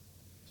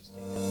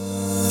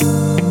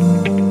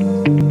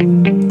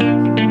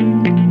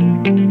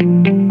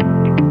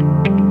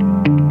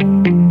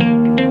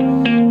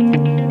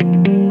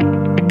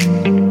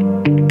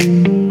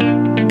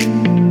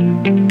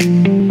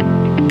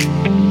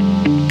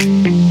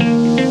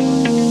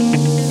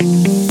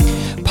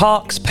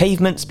Parks,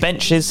 pavements,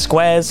 benches,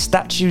 squares,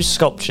 statues,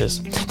 sculptures.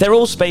 They're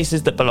all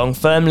spaces that belong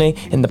firmly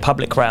in the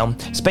public realm,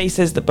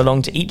 spaces that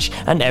belong to each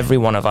and every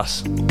one of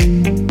us.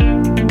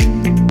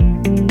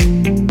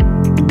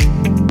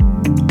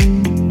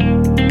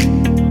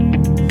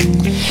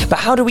 But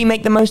how do we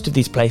make the most of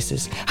these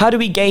places? How do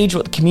we gauge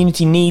what the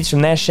community needs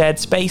from their shared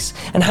space?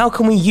 And how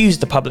can we use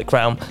the public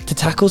realm to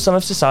tackle some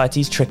of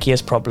society's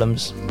trickiest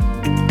problems?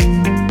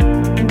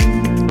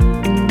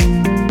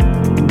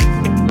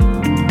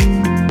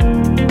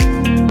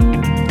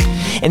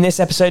 In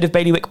this episode of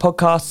Bailiwick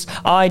Podcasts,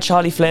 I,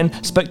 Charlie Flynn,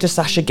 spoke to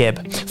Sasha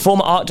Gibb,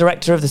 former art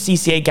director of the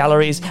CCA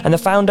Galleries and the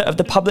founder of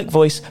the Public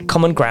Voice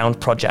Common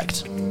Ground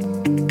project.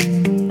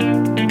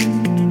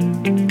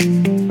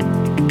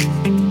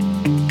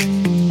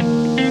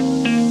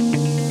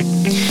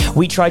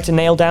 We tried to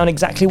nail down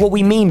exactly what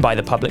we mean by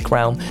the public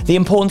realm, the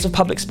importance of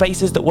public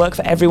spaces that work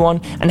for everyone,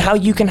 and how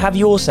you can have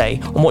your say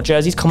on what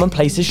Jersey's common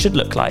places should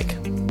look like.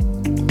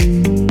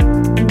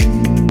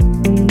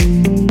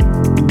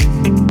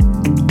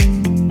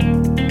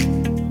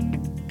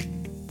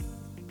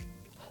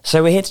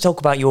 So we're here to talk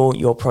about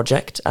your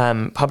project,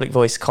 Public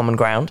Voice Common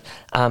Ground.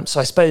 So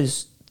I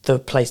suppose the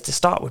place to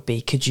start would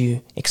be, could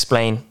you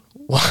explain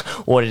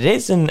what it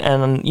is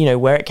and you know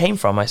where it came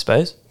from, I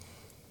suppose?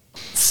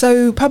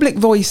 So Public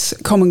Voice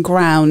Common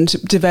Ground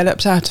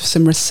developed out of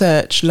some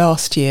research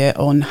last year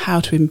on how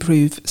to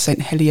improve St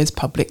Heliers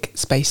public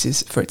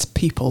spaces for its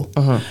people.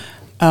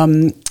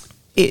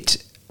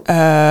 It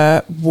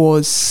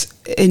was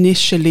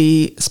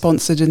initially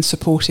sponsored and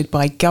supported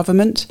by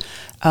government.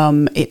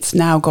 It's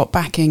now got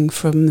backing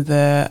from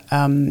the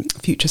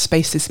Future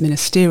Spaces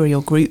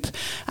Ministerial Group,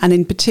 and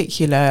in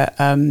particular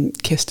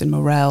Kirsten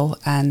Morell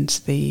and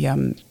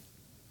the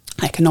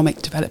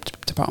Economic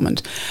Development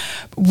Department.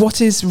 What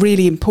is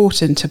really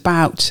important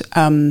about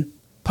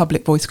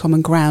Public Voice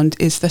Common Ground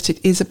is that it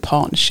is a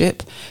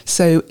partnership.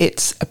 So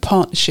it's a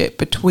partnership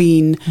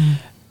between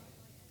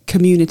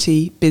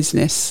community,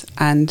 business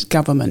and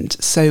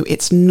government. So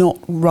it's not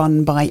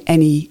run by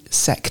any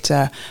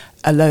sector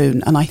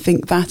alone. And I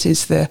think that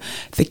is the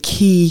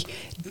key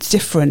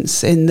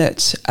difference, in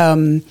that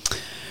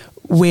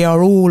we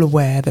are all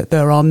aware that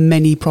there are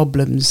many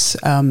problems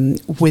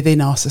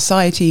within our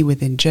society,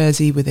 within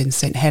Jersey, within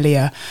St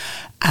Helier,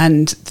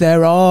 and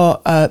there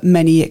are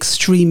many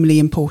extremely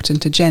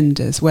important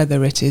agendas,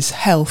 whether it is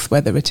health,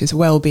 whether it is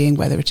well-being,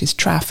 whether it is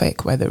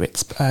traffic, whether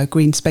it's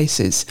green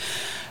spaces.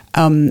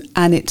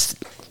 And it's,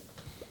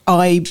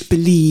 I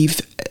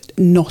believe,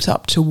 not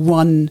up to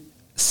one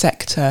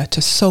sector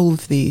to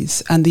solve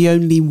these, and the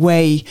only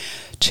way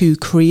to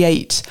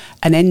create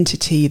an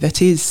entity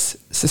that is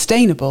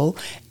sustainable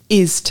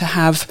is to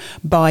have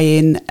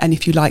buy-in, and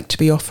if you like, to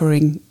be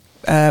offering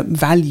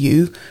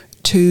value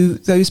to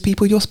those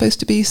people you're supposed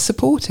to be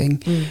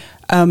supporting.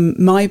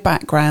 My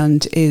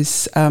background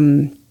is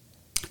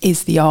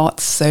the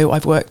arts, so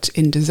I've worked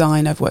in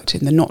design, I've worked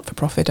in the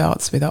not-for-profit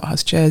arts with Art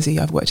House Jersey,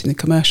 I've worked in the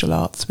commercial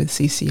arts with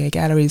CCA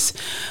Galleries,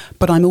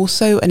 but I'm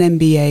also an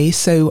MBA,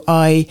 so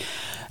I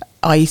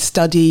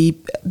study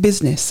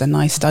business and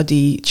I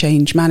study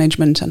change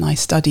management and I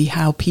study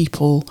how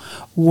people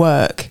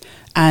work,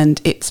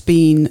 and it's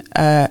been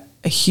a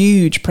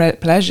huge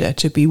pleasure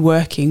to be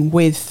working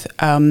with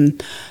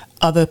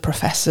other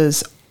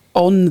professors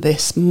on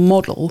this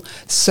model,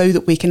 so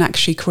that we can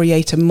actually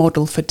create a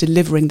model for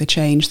delivering the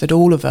change that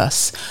all of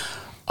us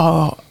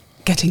are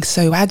getting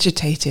so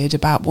agitated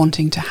about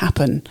wanting to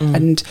happen.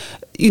 And,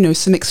 you know,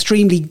 some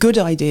extremely good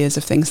ideas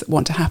of things that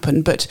want to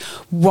happen, but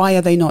why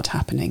are they not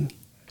happening?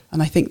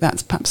 And I think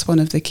that's perhaps one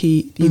of the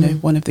key,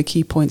 one of the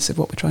key points of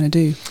what we're trying to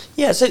do.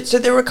 Yeah, so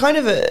there are kind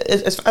of,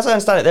 as I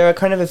understand it, there are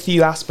kind of a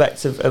few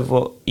aspects of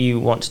what you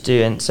want to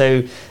do. And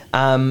so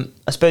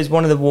I suppose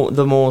one of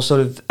the more sort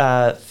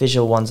of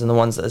visual ones, and the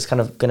ones that is kind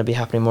of going to be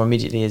happening more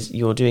immediately, is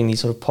you're doing these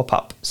sort of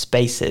pop-up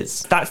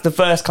spaces. That's the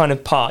first kind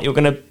of part. You're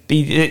going to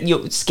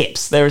be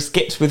skips. There are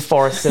skips with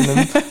forests in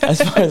them,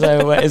 as far as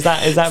I'm aware. Is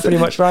that pretty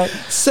much right?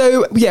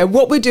 So yeah,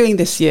 what we're doing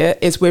this year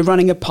is we're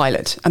running a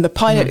pilot, and the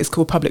pilot is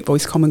called Public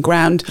Voice Common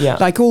Ground. Yeah.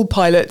 Like all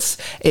pilots,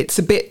 it's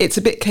a bit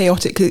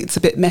chaotic. It's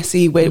a bit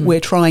messy. We're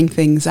trying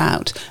things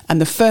out, and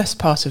the first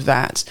part of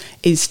that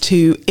is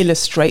to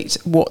illustrate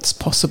what's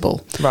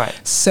possible. Right.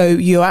 So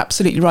you're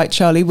absolutely right,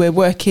 Charlie. We're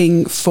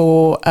working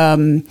with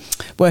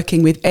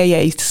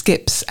AA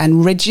Skips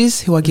and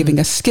Ridges, who are giving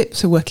us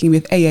skips. We're working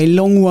with AA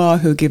Longwa,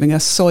 who are giving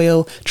us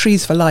soil.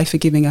 Trees for Life are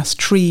giving us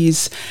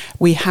trees.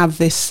 We have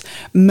this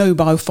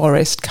mobile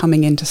forest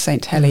coming into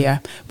St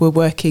Helier. We're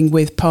working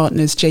with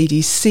partners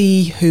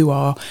JDC, who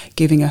are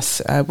giving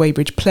us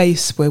Weybridge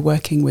Place. We're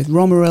working with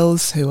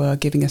Romerils, who are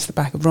giving us the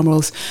back of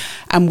Romerils.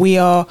 And we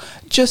are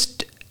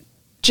just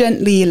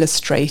gently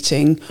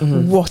illustrating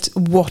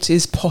what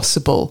is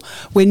possible.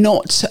 We're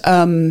not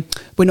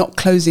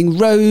closing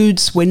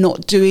roads. We're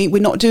not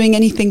doing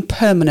anything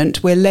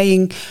permanent. We're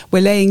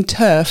laying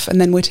turf and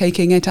then we're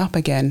taking it up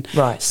again.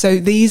 Right. So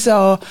these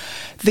are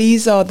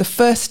the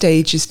first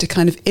stages to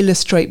kind of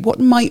illustrate what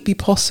might be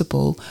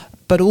possible,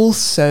 but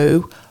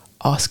also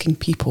asking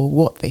people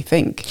what they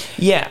think.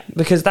 Yeah,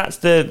 because that's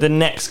the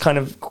next kind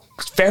of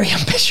very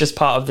ambitious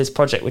part of this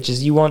project, which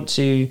is you want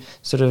to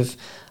sort of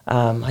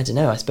I don't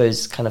know, I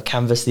suppose kind of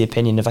canvass the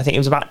opinion of, I think it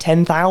was about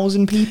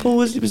 10,000 people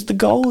was the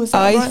goal, is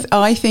that right?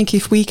 I think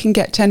if we can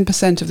get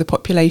 10% of the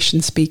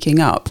population speaking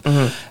up,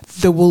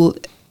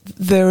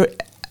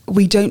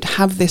 we don't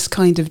have this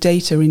kind of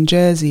data in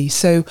Jersey.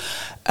 So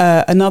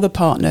another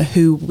partner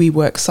who we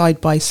work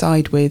side by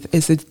side with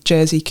is the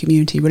Jersey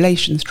Community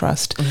Relations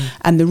Trust.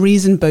 And the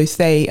reason both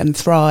they and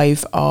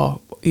Thrive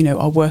are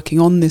working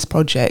on this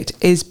project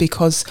is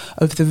because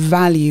of the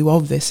value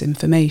of this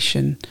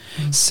information.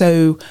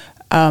 So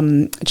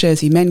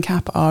Jersey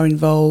MenCap are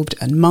involved,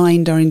 and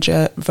Mind are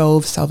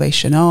involved,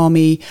 Salvation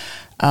Army,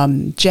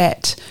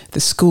 JET, the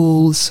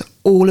schools,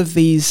 all of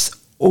these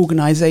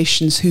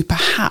organisations who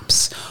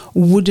perhaps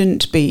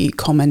wouldn't be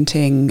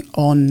commenting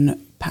on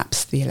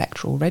perhaps the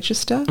electoral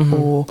register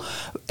or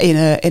in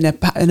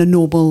a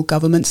normal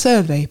government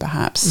survey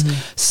perhaps.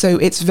 So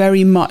it's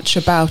very much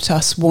about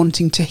us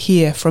wanting to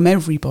hear from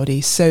everybody.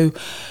 So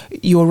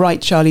you're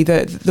right, Charlie,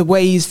 the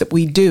ways that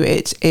we do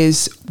it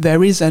is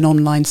there is an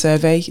online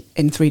survey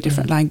in 3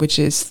 different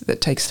languages that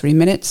takes 3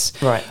 minutes.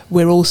 Right.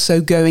 We're also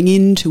going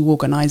into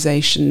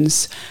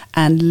organisations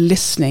and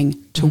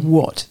listening to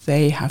what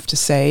they have to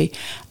say.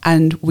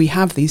 And we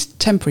have these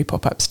temporary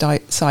pop-up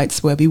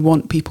sites where we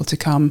want people to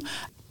come.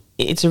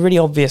 It's a really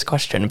obvious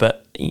question,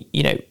 but,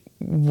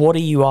 what are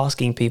you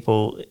asking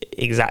people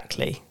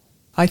exactly?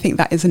 I think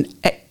that is an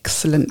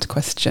excellent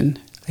question.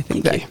 I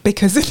think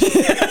because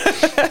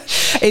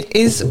it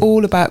is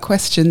all about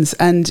questions.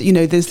 And,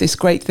 there's this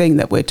great thing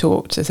that we're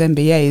taught as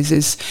MBAs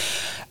is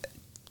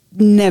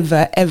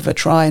never, ever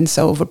try and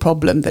solve a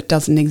problem that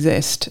doesn't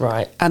exist.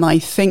 Right. And I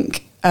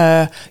think,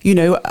 I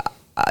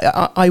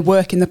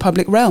work in the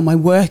public realm. I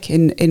work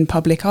in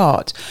public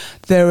art.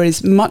 There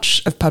is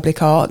much of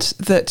public art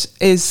that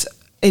is,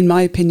 in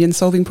my opinion,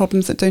 solving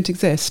problems that don't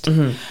exist.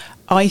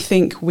 I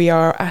think we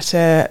are at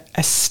a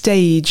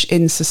stage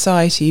in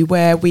society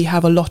where we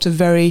have a lot of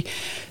very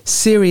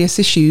serious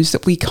issues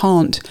that we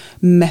can't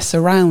mess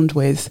around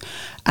with.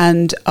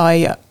 And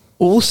I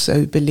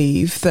also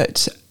believe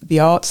that the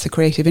arts, the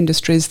creative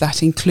industries,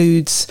 that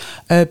includes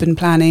urban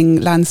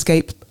planning,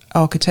 landscape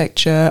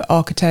architecture,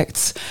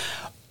 architects,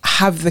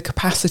 have the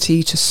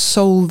capacity to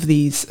solve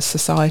these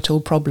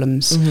societal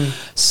problems.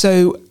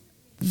 So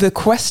the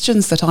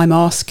questions that I'm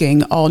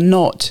asking are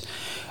not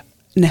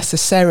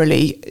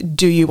necessarily,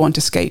 do you want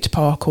a skate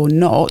park or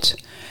not?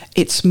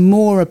 It's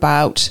more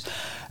about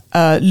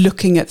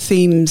looking at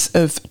themes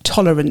of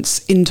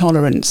tolerance,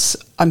 intolerance.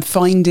 I'm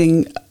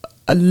finding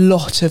a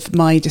lot of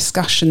my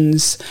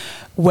discussions,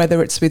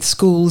 whether it's with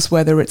schools,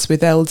 whether it's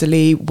with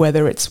elderly,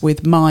 whether it's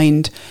with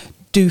Mind,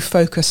 do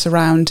focus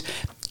around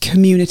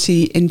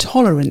community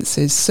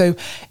intolerances. So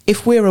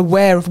if we're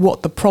aware of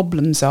what the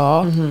problems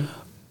are,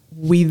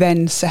 we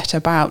then set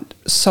about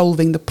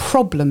solving the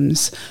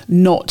problems,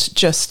 not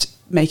just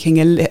making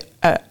a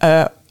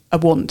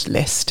want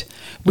list.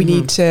 We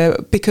need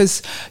to,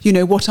 because,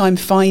 what I'm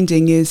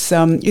finding is,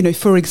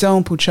 for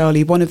example,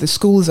 Charlie, one of the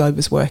schools I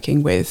was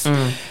working with,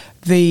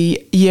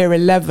 the year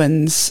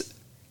 11s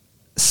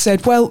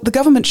said, well, the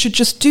government should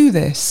just do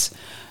this.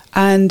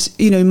 And,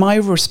 my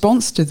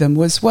response to them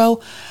was,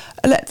 well,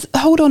 let's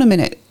hold on a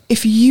minute.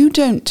 If you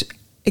don't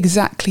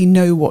exactly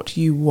know what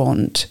you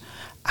want,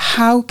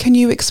 how can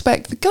you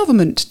expect the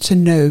government to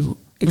know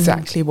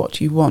exactly what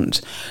you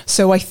want?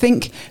 So I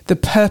think the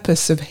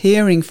purpose of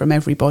hearing from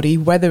everybody,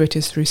 whether it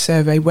is through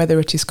survey, whether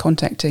it is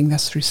contacting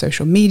us through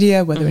social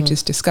media, whether it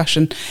is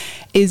discussion,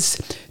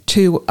 is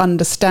to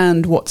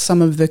understand what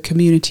some of the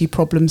community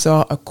problems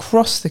are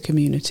across the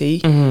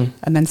community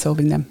and then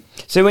solving them.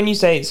 So when you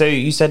say,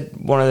 you said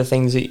one of the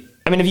things that,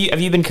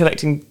 have you been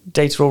collecting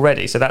data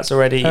already? So that's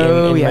already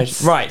in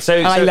yes. Right.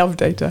 So I love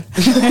data.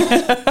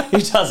 Who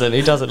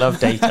doesn't love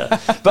data?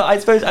 But I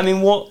suppose,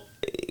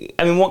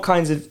 what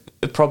kinds of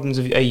problems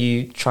are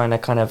you trying to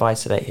kind of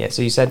isolate here?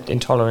 So you said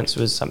intolerance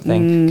was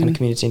something, kind of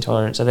community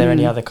intolerance. Are there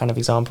any other kind of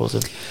examples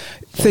of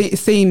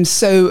themes?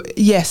 So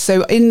yes.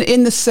 So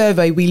in the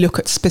survey, we look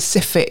at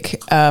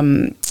specific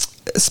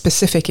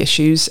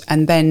issues,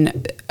 and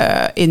then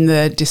in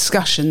the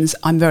discussions,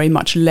 I'm very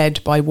much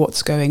led by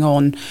what's going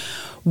on.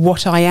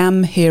 What I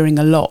am hearing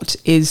a lot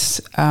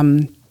is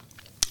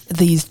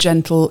these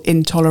gentle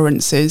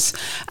intolerances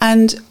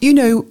and,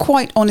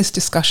 quite honest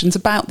discussions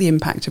about the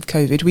impact of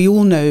COVID. We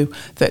all know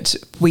that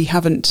we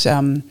haven't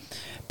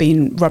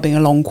been rubbing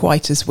along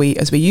quite as we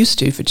used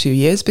to for 2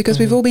 years because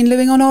we've all been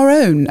living on our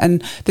own.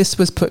 And this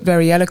was put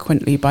very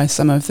eloquently by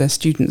some of the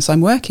students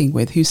I'm working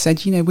with who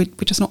said, we're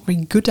just not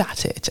very good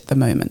at it at the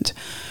moment.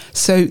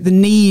 So the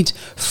need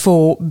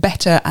for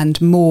better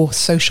and more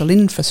social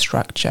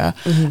infrastructure,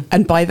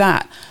 and by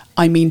that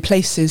I mean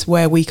places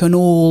where we can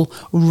all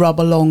rub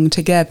along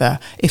together.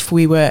 If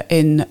we were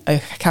in a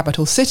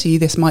capital city,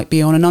 this might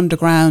be on an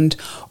underground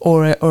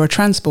or a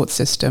transport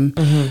system.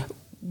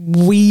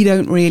 We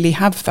don't really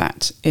have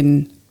that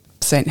in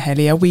St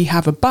Helier. We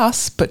have a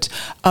bus, but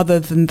other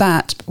than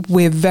that,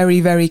 we're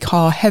very, very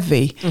car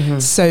heavy.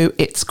 So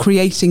it's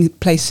creating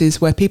places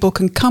where people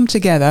can come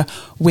together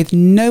with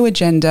no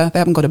agenda. They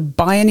haven't got to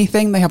buy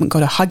anything. They haven't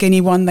got to hug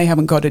anyone. They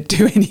haven't got to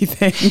do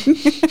anything.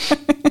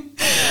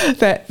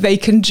 That they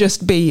can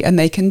just be, and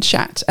they can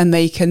chat, and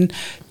they can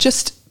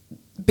just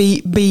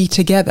be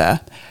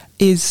together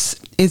is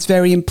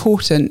very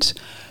important.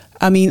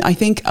 I mean, I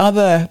think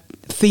other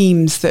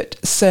themes that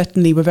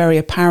certainly were very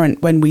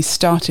apparent when we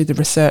started the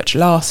research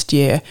last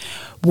year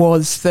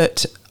was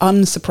that,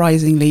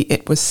 unsurprisingly,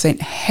 it was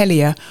St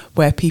Helier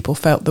where people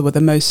felt there were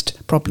the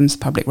most problems in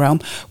the public realm.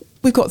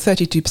 We've got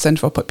 32%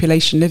 of our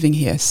population living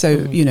here,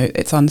 so,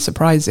 it's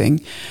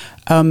unsurprising.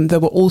 There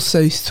were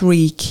also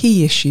 3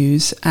 key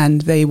issues,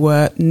 and they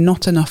were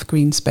not enough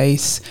green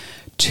space,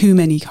 too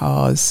many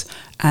cars,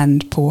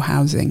 and poor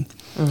housing.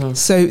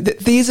 So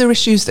these are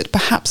issues that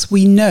perhaps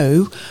we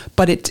know,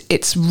 but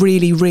it's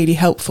really, really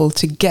helpful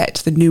to get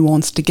the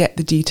nuance, to get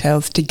the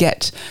details, to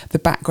get the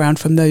background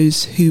from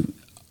those who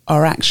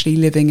are actually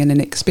living and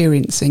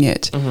experiencing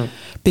it.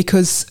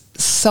 Because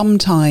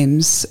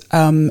sometimes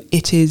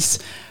it is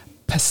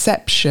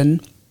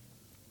perception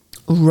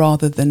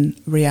rather than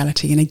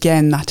reality. And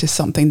again, that is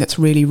something that's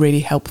really,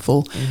 really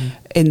helpful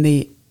in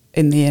the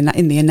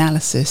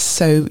analysis.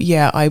 So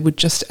yeah, I would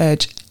just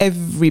urge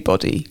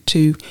everybody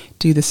to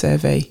do the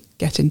survey,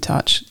 get in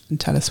touch and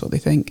tell us what they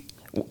think.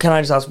 Can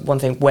I just ask one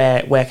thing?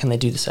 Where can they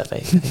do the survey? I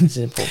think it's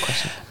an important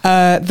question.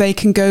 They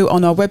can go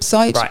on our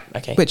website,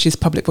 which is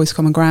Public Voice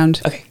Common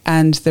Ground,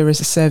 and there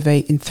is a survey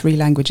in 3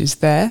 languages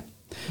there.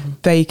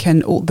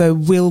 There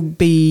will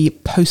be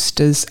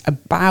posters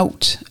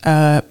about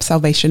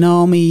Salvation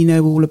Army,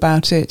 know all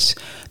about it.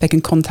 They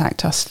can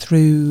contact us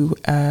through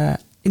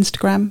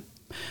Instagram.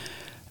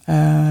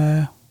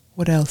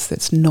 What else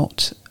that's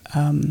not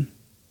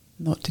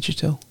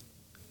digital?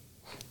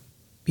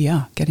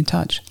 Yeah, get in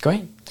touch.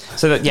 Great.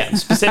 So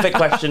specific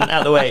question out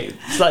of the way,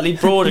 slightly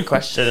broader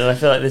question, and I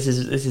feel like this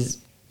is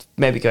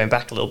maybe going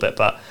back a little bit,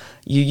 but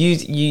you're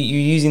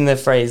using the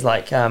phrase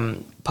like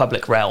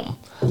public realm,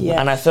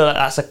 and I feel like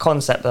that's a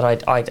concept that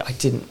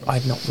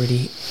I've not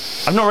really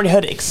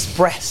heard it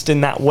expressed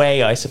in that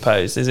way. I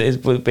suppose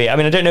would be. I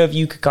mean, I don't know if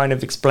you could kind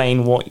of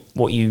explain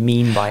what you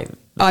mean by.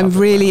 I'm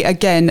really,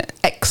 again,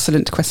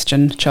 excellent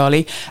question,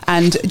 Charlie.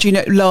 And do you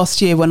know,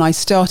 last year when I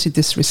started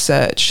this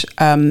research,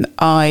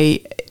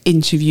 I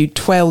interviewed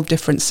 12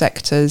 different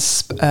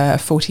sectors,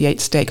 48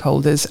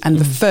 stakeholders, and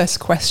the first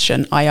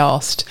question I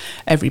asked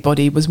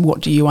everybody was, what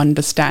do you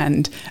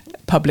understand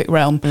public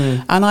realm?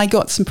 And I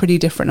got some pretty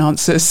different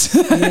answers.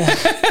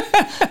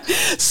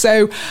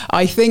 So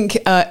I think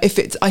I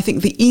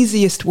think the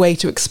easiest way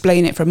to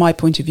explain it from my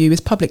point of view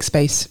is public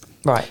space.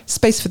 Right.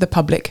 Space for the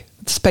public,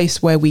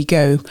 space where we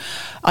go.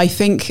 I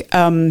think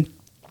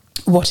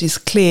what is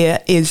clear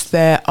is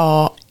there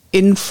are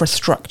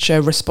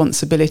infrastructure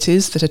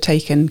responsibilities that are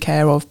taken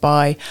care of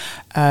by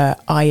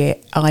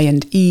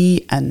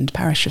I&E and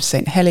Parish of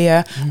St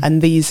Helier,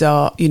 and these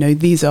are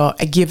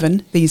a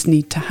given. These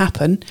need to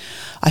happen.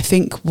 I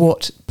think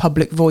what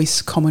Public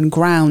Voice Common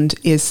Ground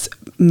is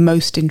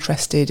most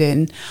interested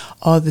in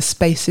are the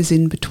spaces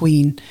in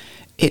between.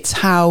 It's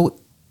how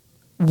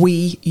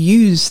we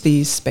use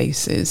these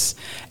spaces.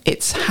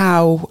 It's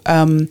how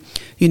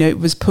it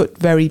was put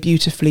very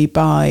beautifully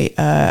by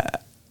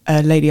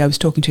a lady I was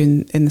talking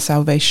to in the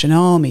Salvation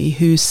Army,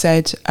 who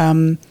said,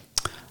 I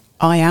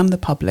am the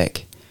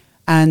public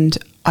and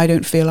I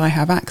don't feel I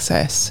have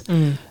access.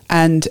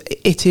 And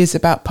it is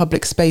about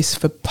public space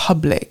for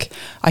public.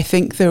 I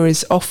think there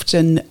is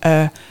often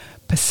a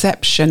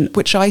perception,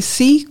 which I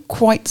see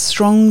quite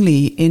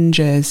strongly in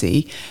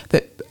Jersey,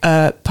 that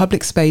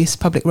public space,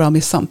 public realm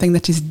is something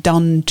that is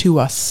done to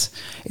us.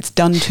 It's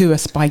done to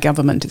us by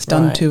government. It's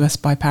done to us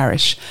by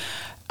parish.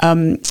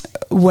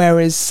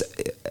 Whereas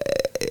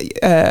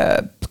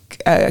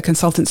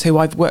consultants who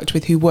I've worked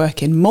with who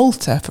work in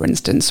Malta, for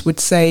instance,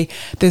 would say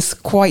there's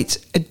quite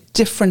a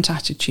different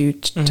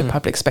attitude to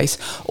public space.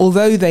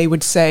 Although they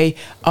would say,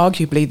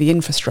 arguably, the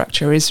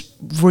infrastructure is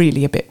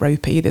really a bit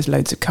ropey. There's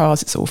loads of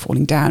cars. It's all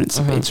falling down.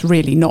 It's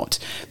really not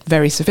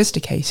very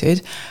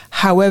sophisticated.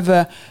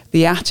 However,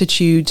 the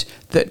attitude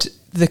that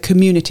the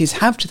communities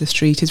have to the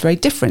street is very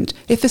different.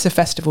 If there's a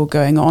festival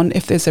going on,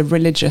 if there's a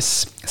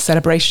religious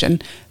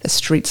celebration, the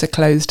streets are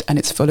closed and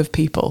it's full of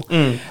people.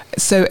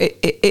 So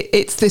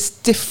it's this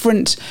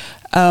different,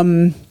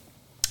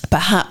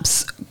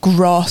 perhaps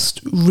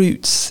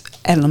grassroots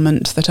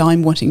element that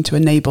I'm wanting to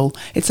enable.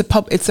 It's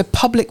a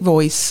public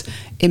voice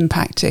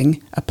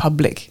impacting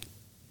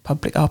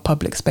our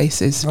public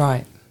spaces.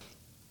 Right.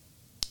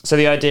 So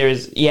the idea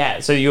is,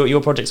 so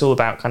your project's all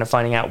about kind of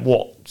finding out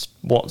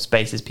what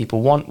spaces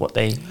people want, what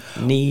they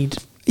need.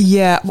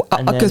 Yeah,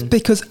 And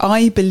because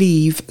I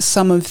believe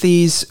some of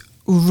these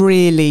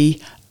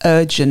really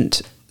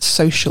urgent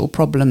social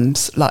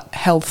problems like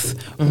health,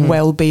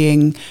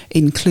 well-being,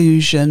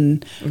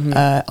 inclusion,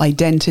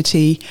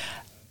 identity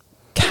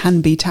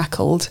can be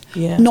tackled,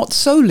 not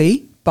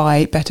solely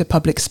by better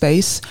public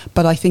space,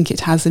 but I think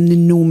it has an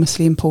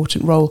enormously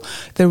important role.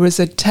 There was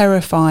a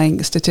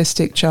terrifying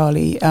statistic,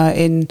 Charlie,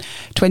 in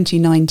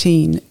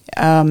 2019.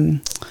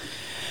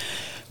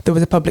 There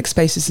was a public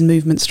spaces and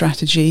movement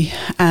strategy,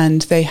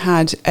 and there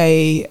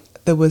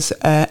was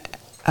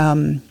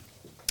an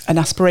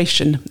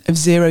aspiration of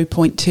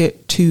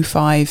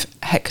 0.25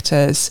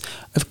 hectares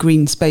of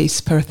green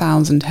space per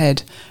 1,000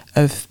 head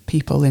of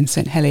people in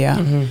St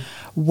Helier.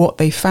 What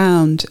they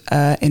found,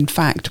 in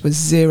fact, was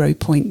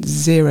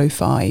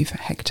 0.05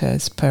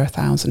 hectares per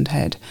 1,000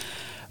 head.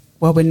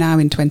 Well, we're now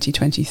in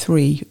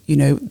 2023,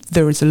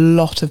 there is a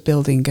lot of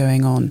building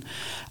going on.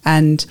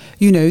 And,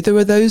 there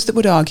are those that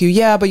would argue,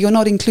 yeah, but you're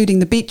not including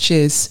the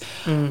beaches.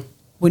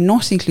 We're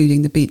not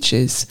including the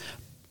beaches.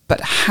 But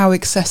how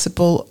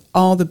accessible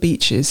are the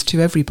beaches to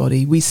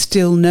everybody? We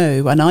still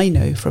know, and I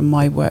know from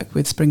my work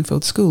with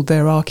Springfield School,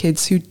 there are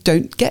kids who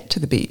don't get to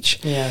the beach.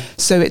 Yeah.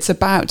 So it's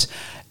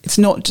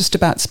not just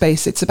about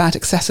space, it's about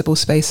accessible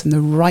space and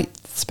the right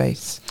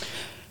space.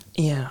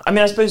 Yeah. I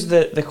mean, I suppose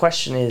the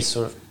question is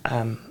sort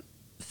of,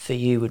 for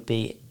you would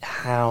be,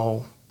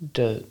 how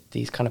do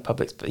these kind of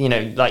public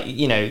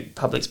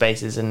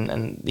spaces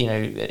and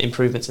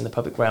improvements in the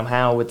public realm,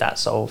 how would that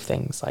solve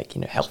things like,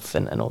 health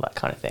and all that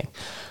kind of thing?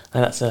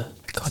 And that's a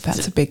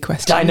big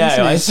question. I know.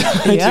 I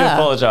do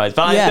apologise,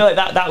 but I feel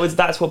like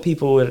that's what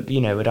people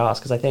would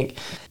ask, because I think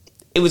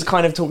it was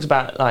kind of talked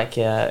about like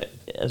a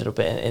little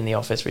bit in the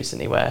office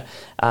recently, where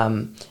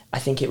I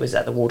think it was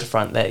at the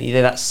waterfront that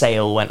that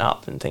sail went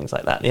up and things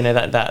like that.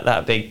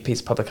 That big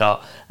piece of public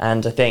art,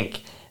 and I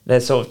think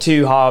there's sort of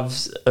two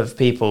halves of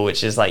people,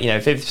 which is like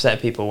 50% of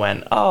people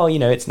went, oh,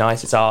 it's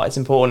nice, it's art, it's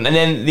important, and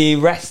then the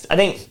rest. I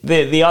think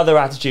the other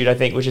attitude, I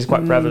think, which is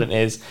quite prevalent,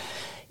 is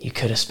you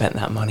could have spent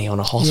that money on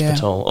a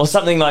hospital or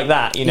something like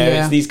that.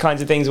 It's these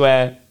kinds of things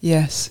where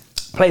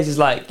places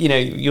like,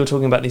 you're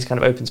talking about these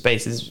kind of open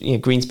spaces,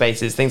 green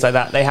spaces, things like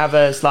that. They have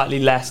a slightly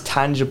less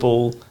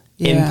tangible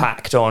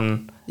impact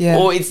on,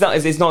 or it's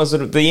not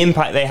sort of the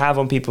impact they have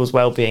on people's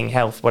well-being,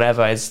 health,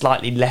 whatever, is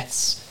slightly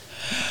less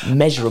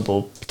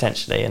measurable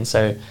potentially. And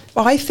so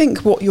I think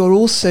what you're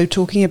also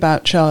talking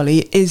about,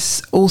 Charlie,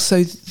 is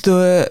also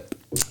the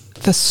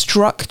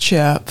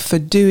structure for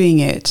doing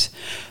it.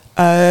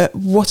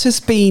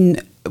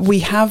 We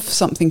have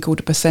something called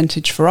a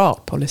percentage for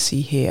art policy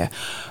here,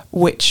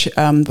 which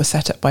was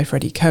set up by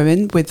Freddie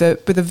Cohen with a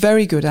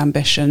very good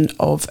ambition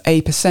of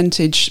a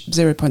percentage,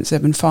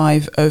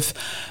 0.75 of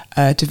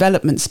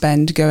development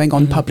spend going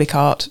on public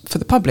art for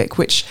the public,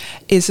 which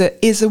is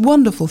a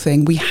wonderful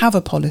thing. We have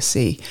a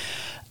policy.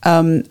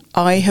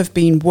 I have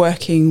been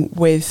working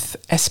with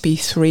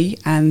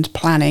SB3 and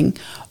planning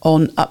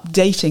on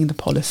updating the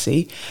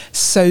policy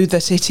so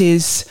that it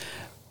is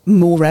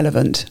more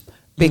relevant,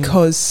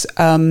 because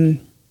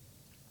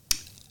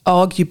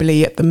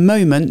arguably at the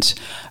moment,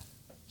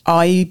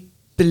 I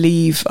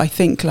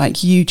think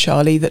like you,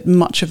 Charlie, that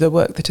much of the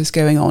work that is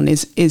going on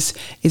is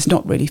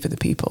not really for the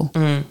people.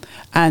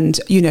 And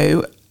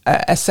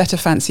a set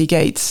of fancy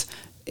gates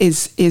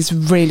is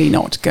really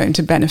not going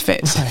to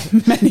benefit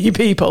many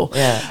people.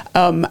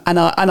 And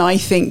I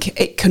think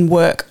it can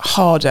work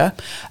harder.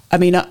 I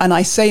mean, and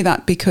I say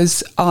that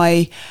because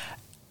I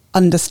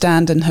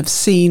understand and have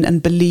seen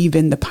and believe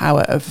in the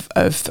power of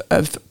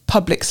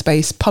public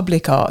space,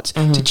 public art,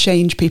 to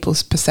change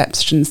people's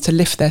perceptions, to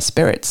lift their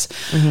spirits.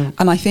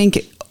 And I think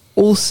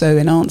also,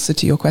 in answer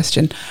to your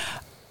question,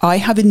 I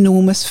have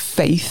enormous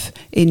faith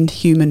in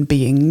human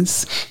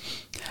beings,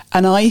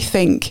 and I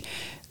think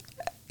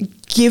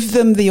give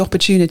them the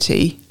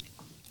opportunity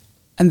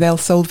and they'll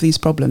solve these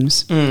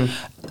problems.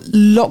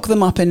 Lock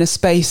them up in a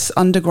space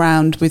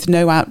underground with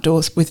no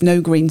outdoors, with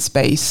no green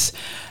space,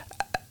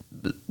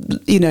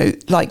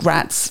 like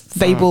rats,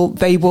 they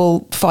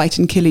will fight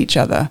and kill each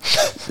other.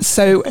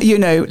 So,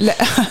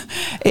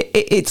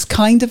 it's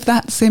kind of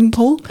that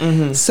simple.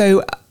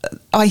 So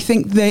I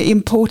think the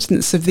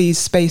importance of these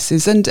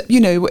spaces, and,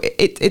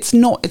 it's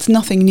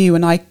nothing new,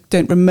 and I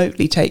don't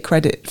remotely take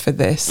credit for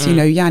this.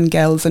 Jan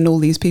Gels and all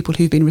these people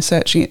who've been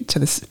researching it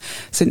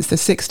since the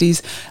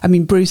 60s. I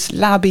mean, Bruce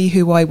Labby,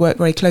 who I work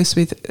very close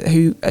with,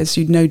 who, as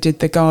you know, did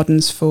the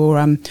gardens for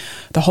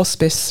the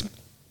hospice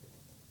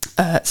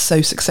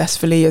so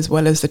successfully, as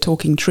well as the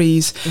talking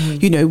trees.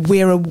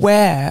 We're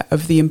aware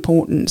of the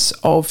importance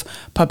of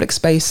public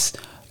space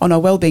on our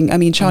well-being. I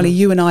mean, Charlie,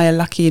 you and I are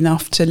lucky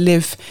enough to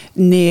live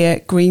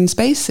near green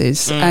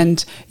spaces,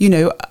 and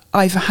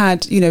I've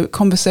had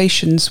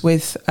conversations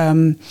with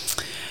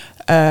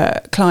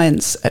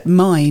clients at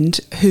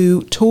Mind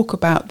who talk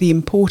about the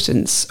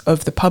importance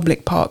of the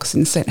public parks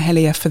in St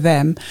Helier for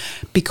them,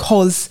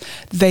 because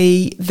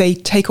they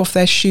take off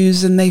their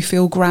shoes and they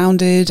feel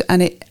grounded,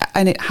 and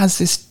it has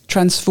this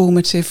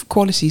transformative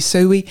quality.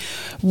 So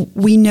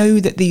we know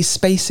that these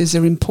spaces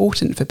are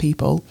important for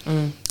people.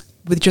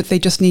 they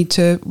just need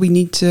to. We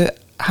need to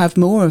have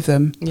more of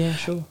them. Yeah,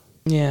 sure.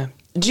 Yeah.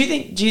 Do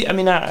you? I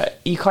mean,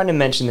 you kind of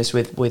mentioned this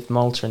with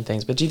Malta and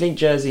things, but do you think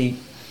Jersey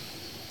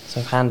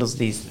sort of handles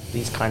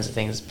these kinds of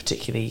things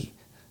particularly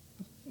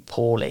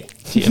poorly?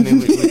 Do you, I mean,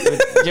 do you know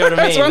what I mean?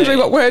 I was wondering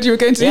what word you were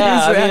going to use.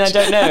 Yeah, I mean, I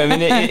don't know. I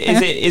mean,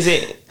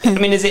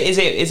 is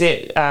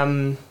it?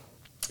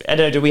 I don't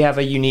know. Do we have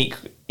a unique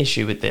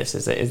issue with this?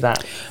 Is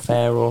that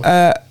fair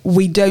or?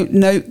 We don't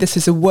know. This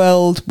is a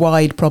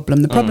worldwide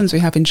problem. The problems we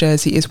have in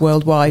Jersey is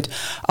worldwide.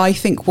 I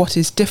think what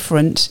is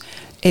different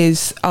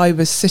is I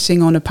was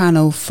sitting on a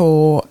panel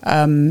for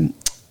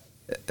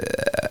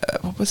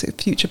what was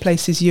it, Future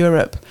Places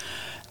Europe,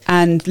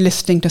 and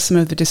listening to some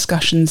of the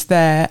discussions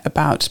there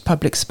about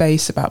public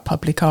space, about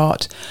public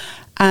art,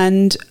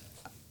 and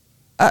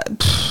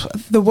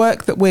the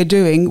work that we're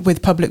doing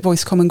with Public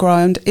Voice Common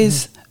Ground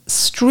is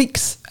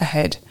streaks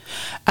ahead.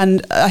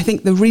 And I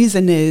think the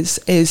reason is,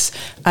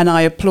 and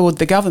I applaud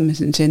the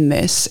government in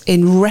this,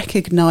 in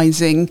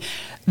recognising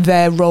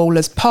their role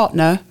as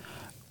partner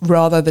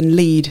rather than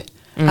lead.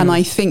 And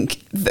I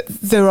think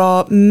there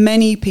are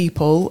many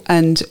people,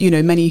 and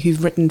many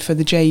who've written for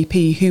the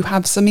JEP, who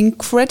have some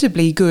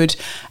incredibly good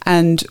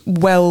and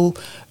well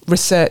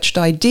researched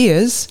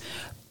ideas,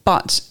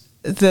 but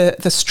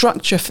the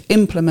structure for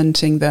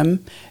implementing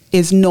them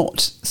is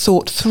not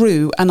thought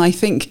through. And I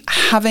think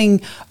having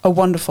a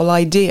wonderful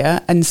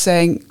idea and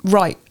saying,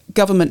 right,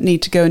 government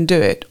need to go and do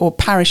it, or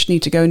parish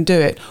need to go and do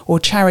it, or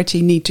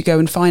charity need to go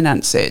and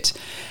finance it,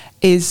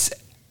 is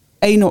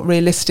A, not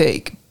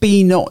realistic,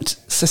 B, not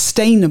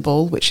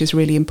sustainable, which is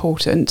really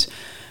important,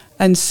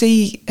 and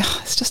C,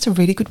 it's just a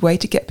really good way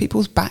to get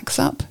people's backs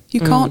up. You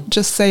can't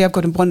just say, I've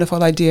got a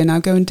wonderful idea, now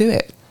go and do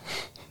it.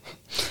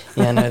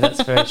 Yeah, no,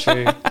 that's very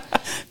true.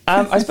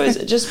 I suppose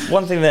just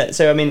one thing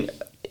I mean,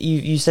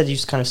 you said you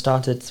kind of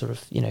started sort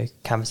of,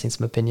 canvassing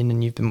some opinion,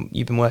 and you've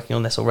been working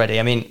on this already.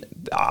 I mean,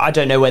 I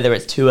don't know whether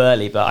it's too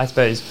early, but I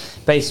suppose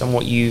based on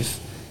what you've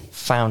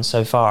found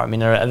so far, I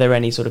mean, are there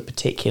any sort of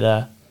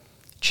particular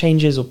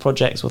changes or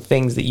projects or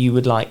things that you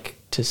would like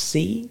to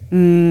see?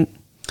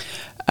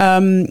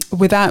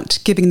 Without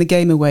giving the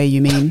game away,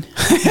 you mean?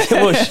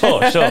 Well,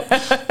 sure.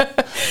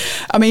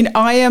 I mean,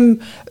 I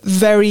am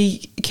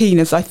very keen,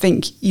 as I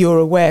think you're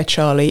aware,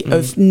 Charlie,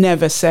 of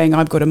never saying,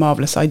 I've got a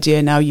marvellous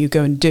idea, now you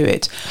go and do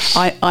it.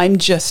 I'm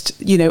just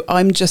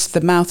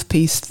the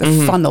mouthpiece,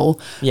 the funnel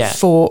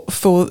for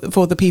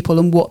the people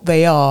and what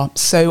they are.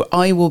 So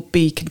I will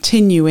be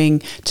continuing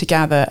to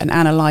gather and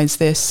analyse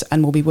this,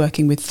 and we'll be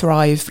working with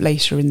Thrive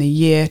later in the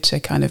year to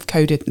kind of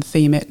code it and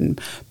theme it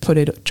and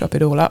chop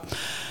it all up.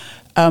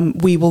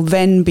 We will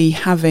then be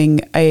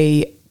having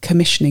a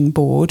commissioning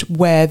board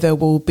where there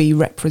will be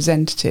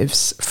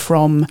representatives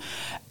from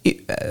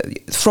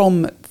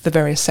the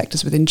various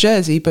sectors within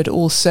Jersey, but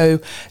also,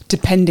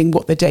 depending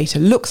what the data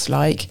looks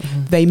like,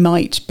 they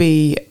might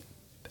be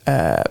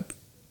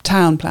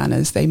town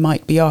planners, they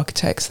might be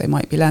architects, they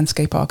might be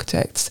landscape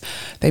architects,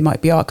 they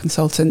might be art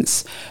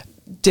consultants.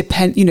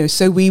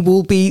 So we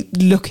will be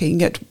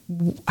looking at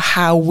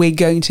how we're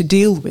going to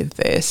deal with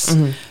this,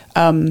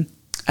 and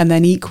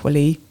then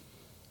equally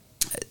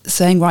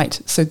saying, right,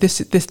 so this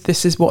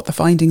is what the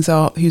findings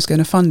are, who's going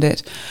to fund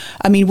it.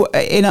 I mean,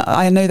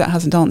 I know that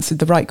hasn't answered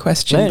the right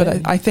question,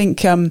 but I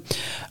think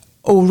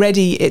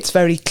already it's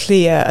very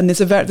clear, and there's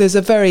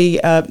a very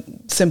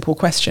simple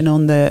question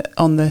on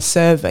the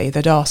survey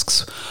that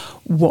asks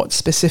what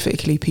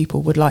specifically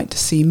people would like to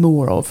see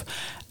more of,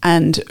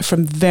 and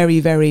from very,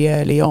 very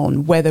early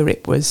on, whether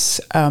it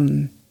was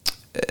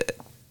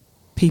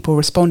people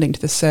responding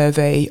to the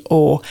survey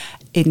or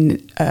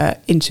in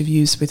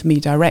interviews with me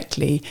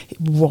directly, it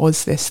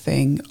was this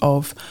thing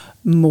of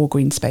more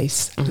green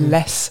space,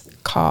 less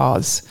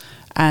cars,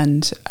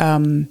 and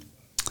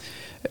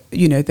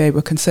there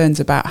were concerns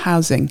about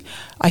housing.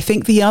 I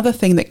think the other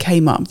thing that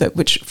came up,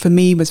 which for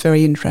me was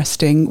very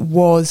interesting,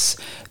 was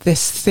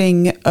this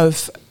thing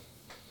of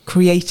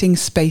creating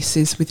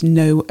spaces with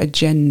no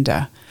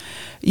agenda.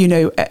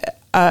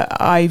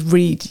 I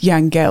read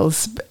Jan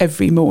Gehl's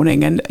every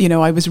morning, and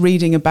I was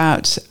reading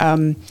about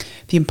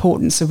the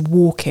importance of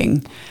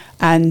walking,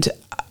 and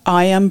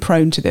I am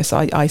prone to this.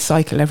 I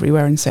cycle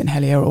everywhere in St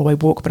Helier, or I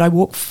walk, but I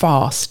walk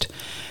fast.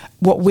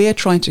 What we're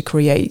trying to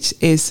create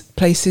is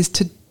places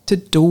to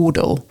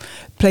dawdle,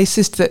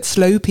 places that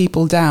slow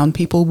people down.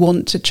 People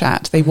want to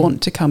chat, they want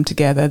to come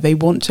together, they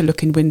want to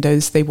look in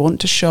windows, they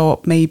want to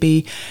shop,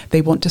 maybe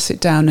they want to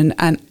sit down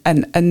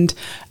and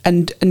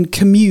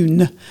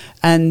commune,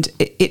 and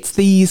it's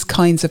these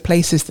kinds of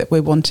places that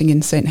we're wanting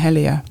in St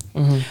Helier.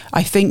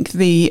 I think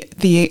the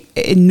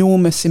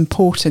enormous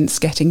importance,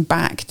 getting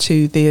back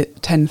to the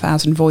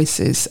 10,000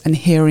 voices and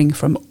hearing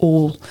from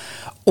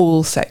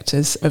all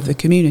sectors of the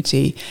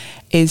community,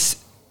 is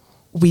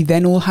we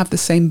then all have the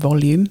same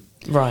volume.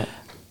 Right.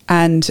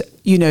 And,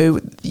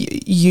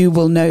 you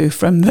will know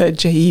from the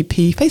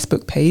JEP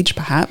Facebook page,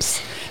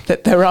 perhaps,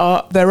 that there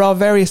are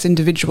various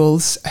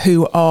individuals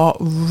who are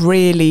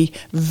really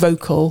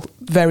vocal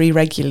very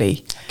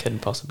regularly. I couldn't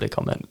possibly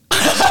comment.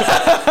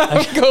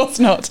 Of course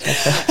not.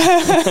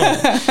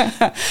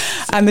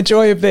 And the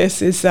joy of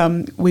this is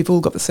we've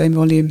all got the same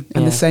volume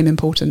and the same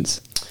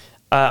importance.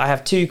 I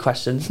have two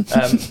questions.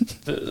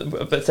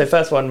 But so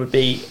first one would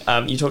be,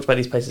 you talked about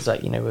these places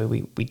like, where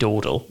we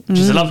dawdle, which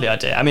is a lovely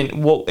idea. I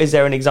mean, is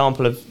there an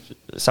example of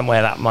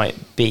somewhere that might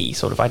be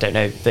sort of, I don't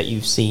know, that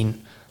you've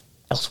seen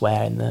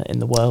elsewhere in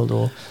the world?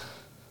 Or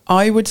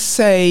I would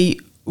say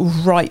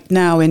right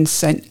now in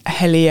St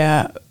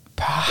Helier,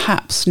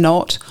 perhaps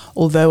not,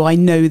 although I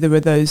know there are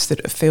those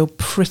that feel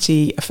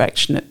pretty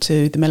affectionate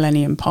to the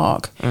Millennium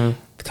Park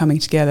coming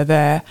together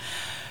there.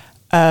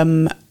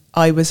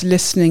 I was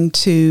listening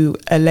to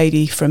a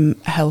lady from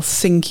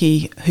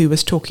Helsinki who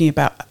was talking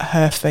about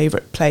her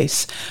favourite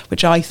place,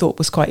 which I thought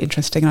was quite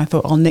interesting, and I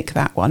thought I'll nick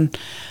that one.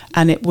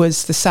 And it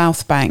was the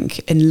South Bank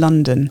in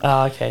London.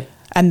 Ah, okay.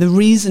 And the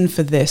reason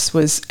for this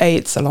was,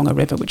 it's along a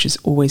river, which is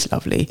always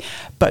lovely.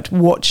 But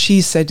what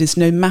she said is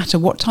no matter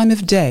what time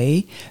of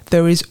day,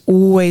 there is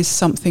always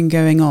something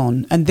going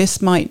on. And this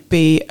might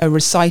be a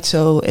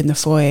recital in the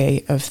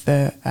foyer of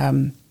the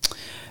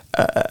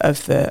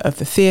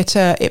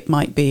theatre. It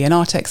might be an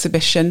art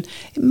exhibition.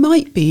 It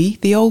might be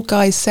the old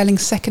guys selling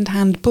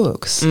second-hand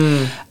books.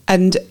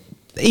 And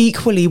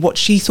equally, what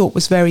she thought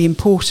was very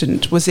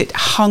important was it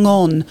hung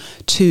on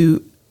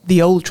to the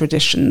old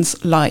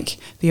traditions, like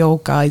the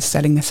old guys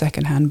selling the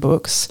second-hand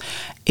books.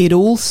 It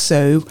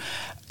also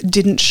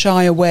didn't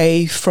shy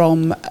away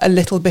from a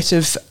little bit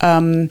of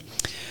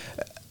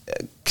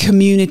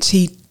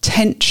community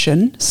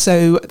tension.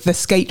 So the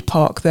skate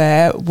park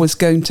there was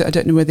going to, I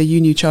don't know whether you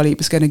knew, Charlie, it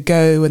was going to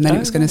go, and then it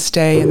was going to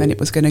stay, and then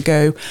it was going to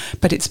go,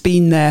 but it's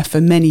been there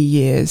for many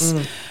years.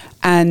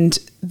 And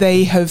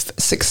they have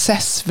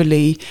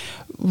successfully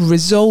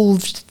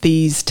resolved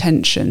these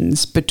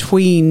tensions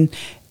between,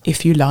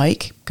 if you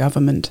like,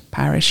 government,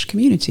 parish,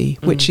 community,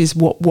 which is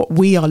what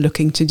we are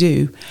looking to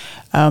do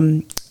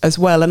as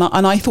well.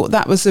 And I thought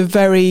that was a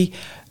very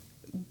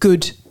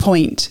good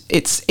point.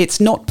 It's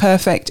not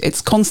perfect.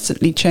 It's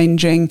constantly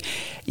changing.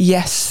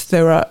 Yes,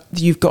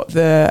 you've got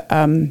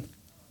the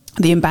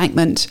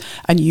embankment,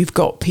 and you've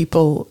got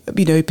people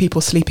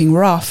sleeping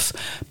rough,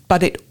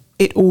 but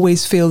it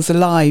always feels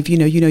alive.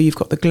 You've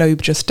got the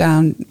Globe just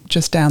down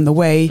the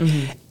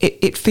way.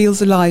 It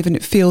feels alive, and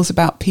it feels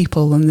about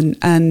people,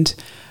 and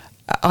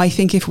I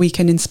think if we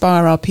can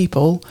inspire our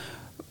people,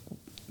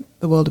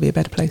 the world will be a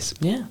better place.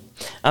 Yeah.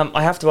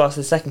 I have to ask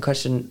the second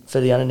question for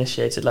the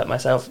uninitiated like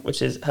myself,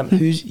 which is,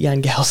 who's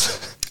Jan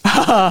Geels?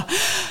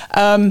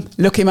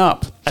 Look him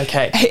up.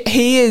 Okay.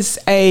 He is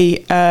a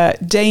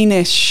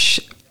Danish,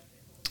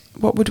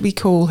 what would we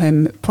call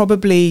him?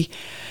 Probably,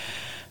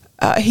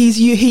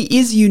 he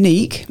is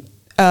unique.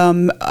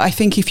 I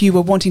think if you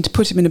were wanting to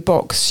put him in a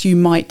box, you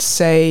might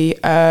say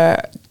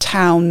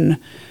town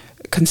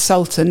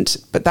consultant,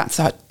 but that's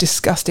a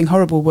disgusting,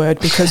 horrible word,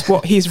 because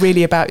what he's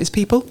really about is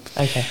people.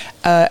 Okay.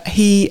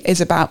 He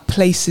is about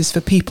places for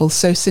people.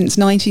 So since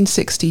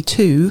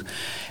 1962,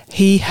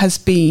 he has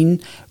been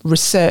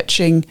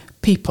researching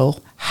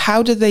people.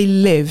 How do they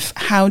live?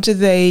 How do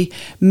they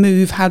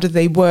move? How do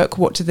they work?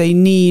 What do they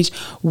need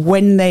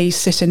when they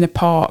sit in a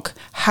park?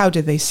 How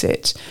do they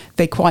sit?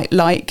 They quite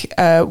like,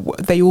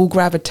 they all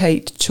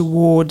gravitate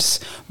towards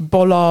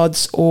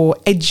bollards or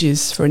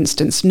edges, for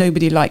instance.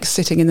 Nobody likes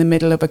sitting in the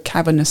middle of a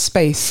cavernous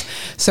space.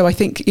 So I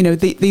think,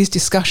 these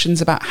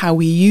discussions about how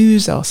we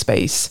use our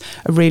space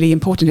are really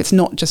important. It's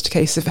not just a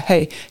case of,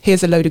 hey,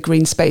 here's a load of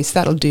green space,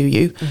 that'll do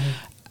you.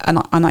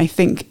 And I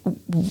think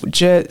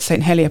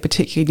St Helier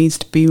particularly needs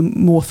to be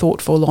more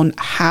thoughtful on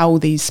how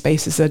these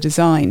spaces are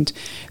designed.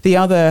 The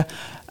other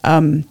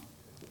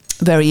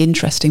very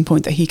interesting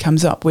point that he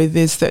comes up with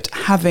is that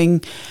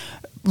having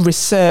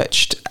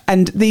researched,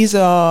 and these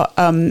are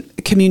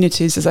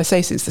communities, as I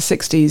say, since the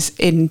 60s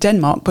in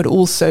Denmark, but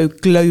also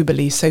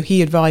globally. So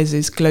he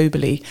advises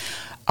globally.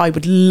 I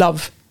would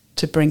love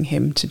to bring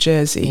him to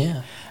Jersey.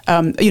 Yeah.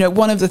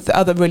 One of the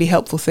other really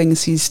helpful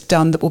things he's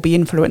done that will be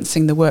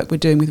influencing the work we're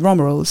doing with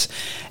Romerals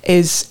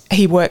is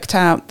he worked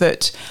out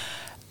that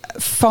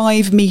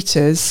 5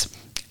 meters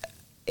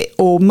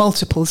or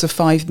multiples of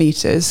 5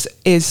 meters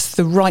is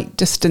the right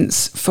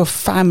distance for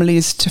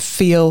families to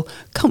feel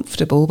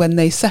comfortable when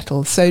they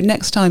settle. So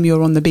next time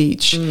you're on the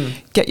beach,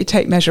 get your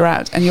tape measure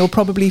out, and you'll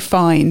probably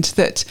find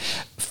that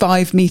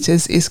 5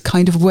 meters is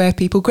kind of where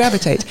people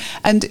gravitate.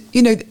 And,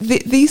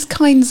 these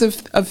kinds of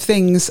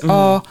things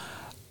are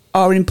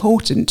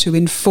important to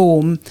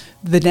inform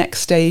the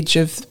next stage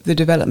of the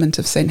development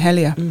of St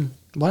Helier.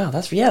 Wow,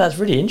 that's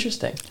really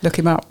interesting. Look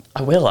him up.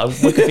 I will. I'll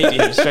Wikipedia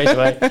him straight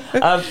away.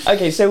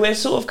 Okay, so we're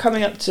sort of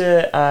coming up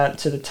to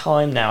the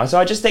time now. So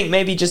I just think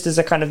maybe just as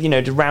a kind of,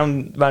 to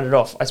round it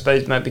off, I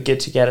suppose it might be good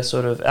to get a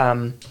sort of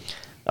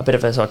a bit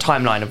of a sort of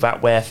timeline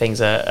about where things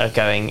are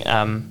going.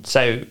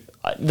 So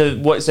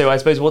I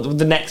suppose what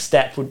the next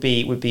step would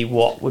be.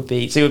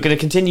 So you're going to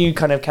continue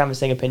kind of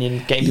canvassing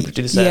opinion, getting people to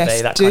do the survey.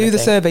 Yes, that do kind of the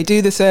thing. survey.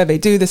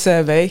 Do the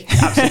survey.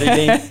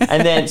 Absolutely.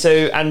 And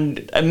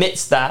then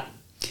amidst that.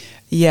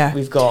 Yeah.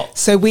 We've got...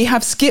 So we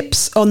have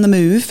skips on the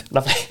move.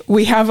 Lovely.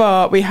 We have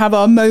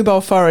our mobile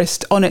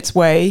forest on its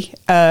way.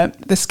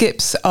 The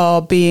skips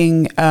are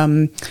being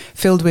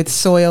filled with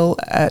soil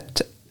at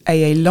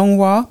AA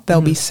Longwa.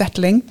 They'll be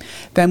settling.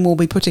 Then we'll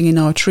be putting in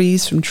our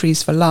trees from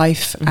Trees for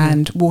Life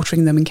and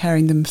watering them and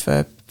carrying them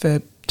for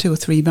 2 or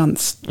 3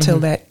 months till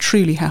they're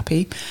truly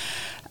happy.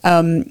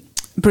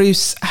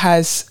 Bruce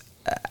has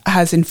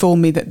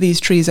informed me that these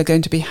trees are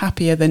going to be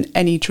happier than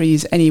any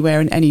trees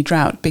anywhere in any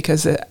drought,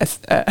 because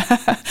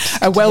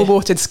a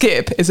well-watered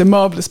skip is a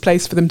marvellous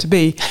place for them to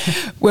be.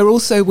 We're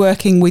also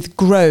working with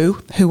Grow,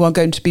 who are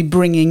going to be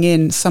bringing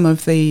in some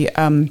of the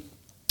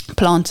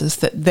planters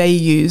that they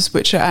use,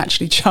 which are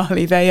actually,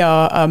 Charlie, they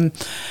are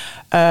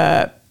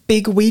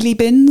big wheelie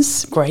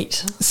bins.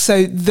 Great.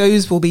 So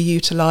those will be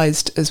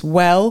utilised as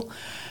well.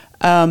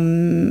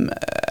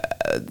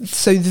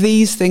 So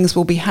these things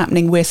will be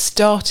happening. We're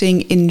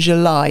starting in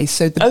July.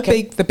 So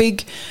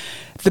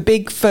the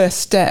big first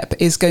step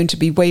is going to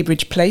be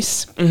Weybridge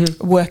Place,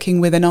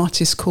 working with an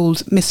artist called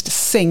Mr.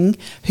 Singh,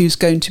 who's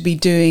going to be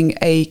doing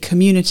a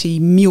community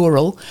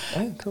mural.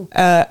 Oh, cool.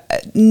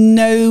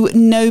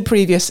 No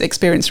previous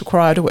experience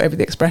required, or whatever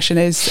the expression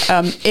is.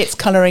 It's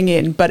colouring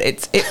in, but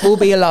it will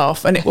be a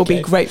laugh, and it will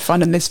be great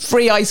fun, and there's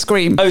free ice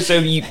cream. Oh,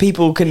 so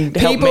people can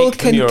help make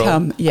the mural?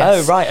 Come,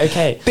 yes. Oh, right,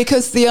 okay.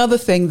 Because the other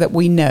thing that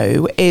we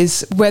know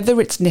is, whether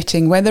it's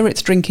knitting, whether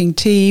it's drinking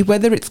tea,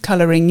 whether it's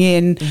colouring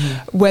in,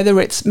 whether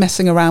it's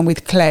messing around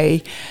with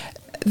clay,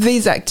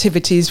 these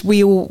activities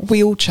we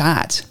all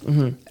chat.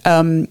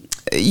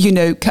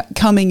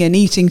 Coming and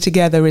eating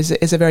together is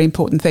a very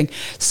important thing.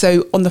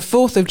 So on the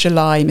 4th of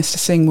July, Mr.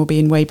 Singh will be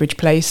in Weybridge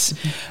Place.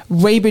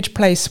 Weybridge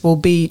Place will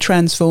be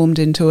transformed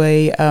into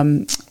a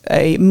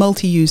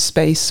multi-use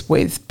space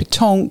with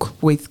pétanque,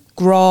 with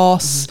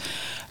grass,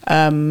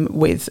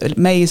 with a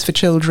maze for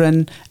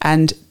children,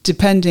 and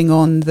depending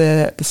on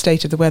the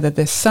state of the weather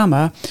this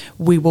summer,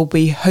 we will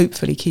be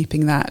hopefully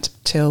keeping that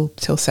till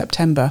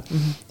September.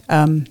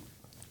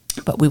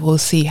 But we will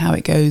see how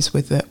it goes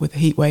with the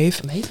heat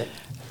wave. Amazing.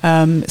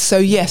 So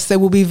yes, there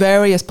will be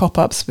various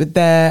pop-ups with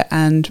there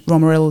and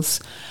Romeril's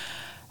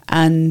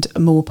and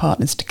more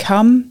partners to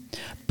come.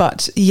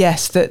 But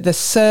yes, the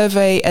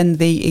survey and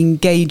the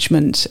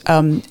engagement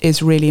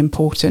is really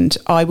important.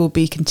 I will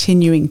be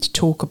continuing to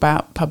talk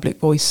about Public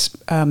Voice,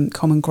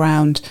 Common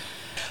Ground.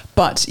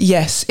 But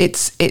yes,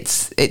 it's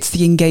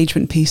the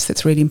engagement piece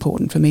that's really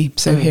important for me.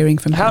 So hearing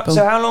from people.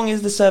 So how long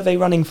is the survey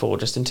running for?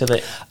 Just until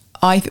it...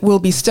 I will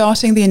be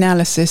starting the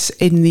analysis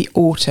in the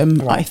autumn.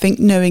 Right. I think,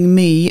 knowing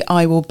me,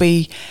 I would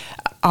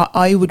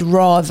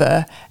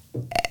rather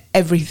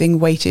everything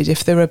weighted.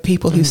 If there are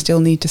people who still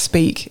need to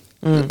speak,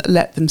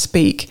 let them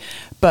speak.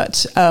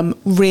 But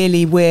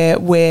really,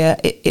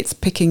 it's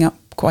picking up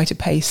quite a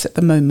pace at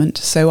the moment.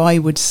 So I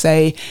would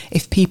say,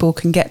 if people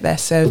can get their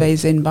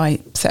surveys in by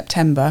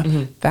September,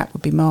 that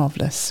would be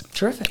marvellous.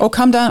 Terrific. Or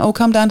come down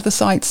to the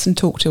sites and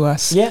talk to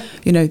us. Yeah.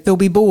 There'll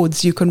be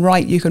boards. You can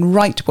write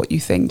what you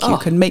think. You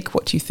can make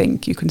what you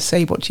think. You can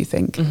say what you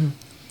think.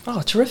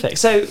 Oh, terrific.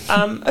 So,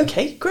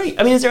 okay, great.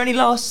 I mean, is there any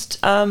last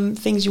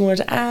things you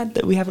wanted to add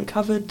that we haven't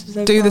covered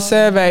so Do far? the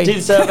survey. Do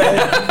the survey.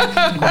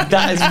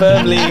 That is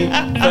firmly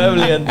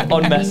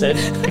on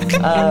message.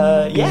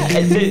 Yeah,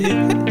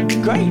 it's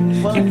great.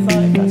 Well,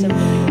 that's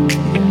everything.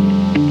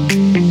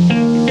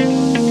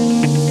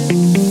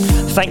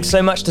 Thanks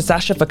so much to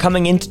Sasha for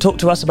coming in to talk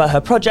to us about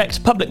her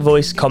project, Public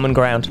Voice, Common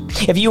Ground.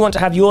 If you want to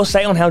have your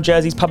say on how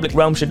Jersey's public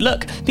realm should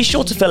look, be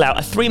sure to fill out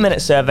a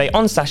 3-minute survey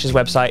on Sasha's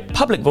website,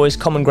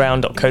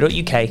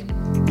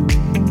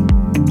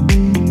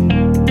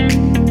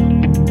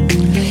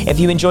 publicvoicecommonground.co.uk. If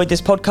you enjoyed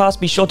this podcast,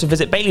 be sure to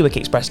visit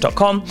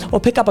bailiwickexpress.com or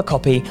pick up a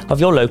copy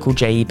of your local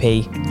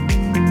JEP.